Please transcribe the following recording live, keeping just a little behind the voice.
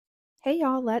Hey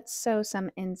y'all, let's sew some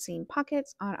inseam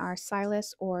pockets on our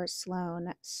Silas or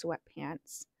Sloan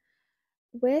sweatpants.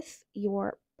 With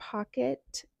your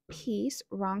pocket piece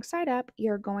wrong side up,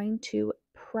 you're going to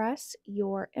press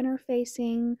your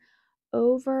interfacing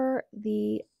over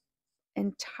the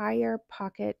entire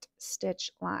pocket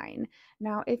stitch line.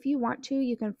 Now, if you want to,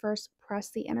 you can first press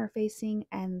the interfacing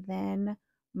and then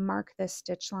mark the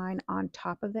stitch line on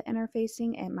top of the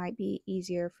interfacing. It might be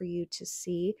easier for you to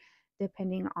see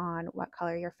depending on what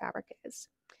color your fabric is.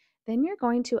 Then you're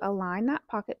going to align that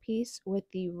pocket piece with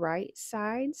the right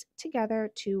sides together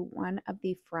to one of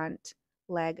the front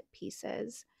leg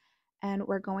pieces. And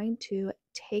we're going to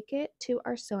take it to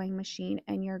our sewing machine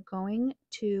and you're going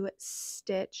to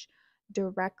stitch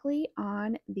directly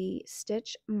on the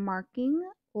stitch marking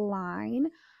line.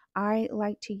 I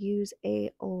like to use a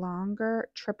longer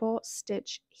triple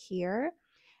stitch here.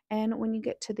 And when you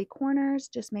get to the corners,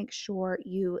 just make sure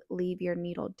you leave your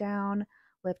needle down,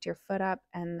 lift your foot up,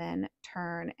 and then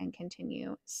turn and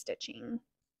continue stitching.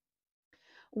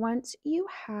 Once you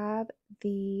have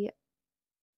the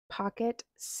pocket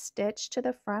stitch to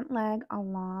the front leg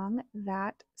along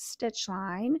that stitch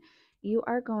line, you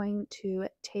are going to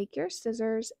take your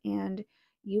scissors and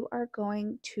you are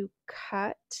going to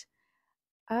cut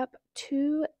up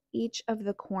to each of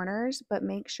the corners, but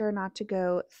make sure not to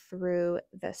go through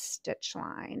the stitch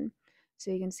line.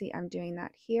 So you can see I'm doing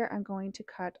that here. I'm going to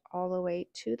cut all the way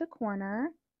to the corner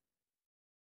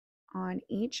on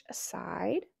each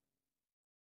side,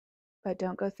 but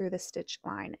don't go through the stitch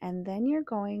line. And then you're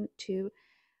going to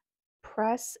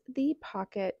press the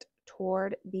pocket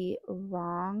toward the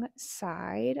wrong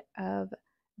side of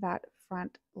that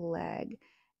front leg.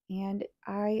 And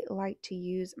I like to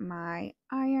use my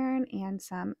iron and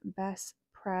some best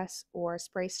press or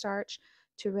spray starch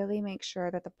to really make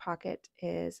sure that the pocket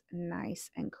is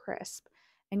nice and crisp.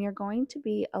 And you're going to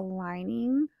be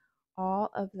aligning all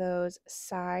of those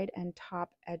side and top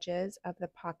edges of the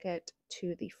pocket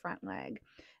to the front leg.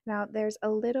 Now there's a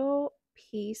little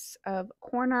piece of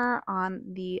corner on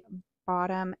the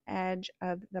bottom edge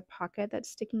of the pocket that's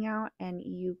sticking out, and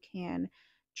you can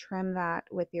trim that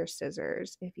with your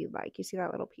scissors if you like. You see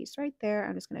that little piece right there?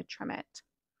 I'm just going to trim it.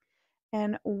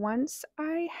 And once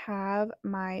I have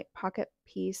my pocket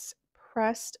piece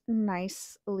pressed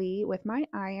nicely with my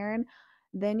iron,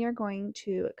 then you're going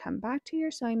to come back to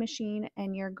your sewing machine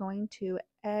and you're going to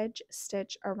edge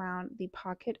stitch around the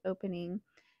pocket opening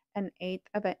 1/8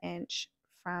 of an inch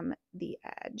from the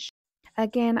edge.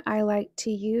 Again, I like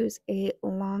to use a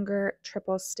longer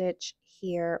triple stitch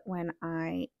here when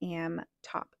I am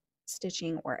top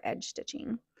stitching or edge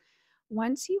stitching.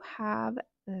 Once you have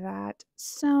that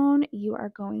sewn, you are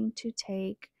going to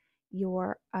take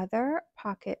your other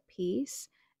pocket piece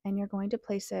and you're going to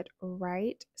place it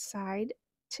right side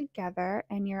together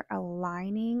and you're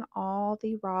aligning all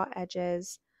the raw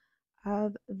edges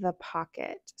of the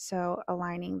pocket. So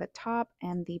aligning the top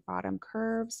and the bottom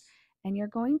curves, and you're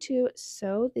going to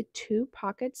sew the two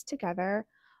pockets together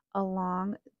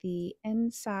along the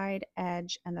inside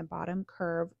edge and the bottom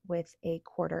curve with a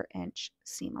 1/4 inch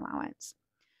seam allowance.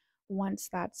 Once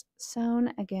that's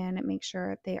sewn, again, make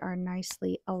sure they are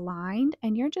nicely aligned,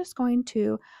 and you're just going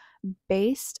to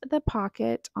baste the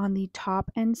pocket on the top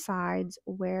and sides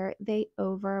where they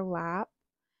overlap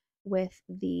with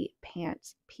the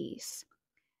pants piece.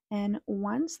 And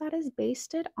once that is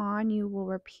basted on, you will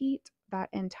repeat that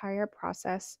entire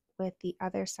process with the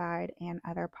other side and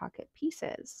other pocket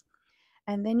pieces.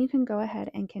 And then you can go ahead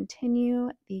and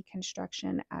continue the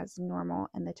construction as normal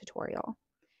in the tutorial.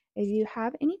 If you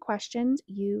have any questions,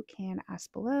 you can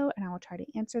ask below and I will try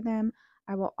to answer them.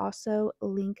 I will also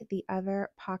link the other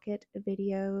pocket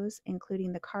videos,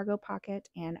 including the cargo pocket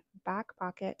and back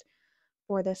pocket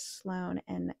for the Sloan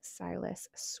and Silas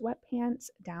sweatpants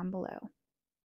down below.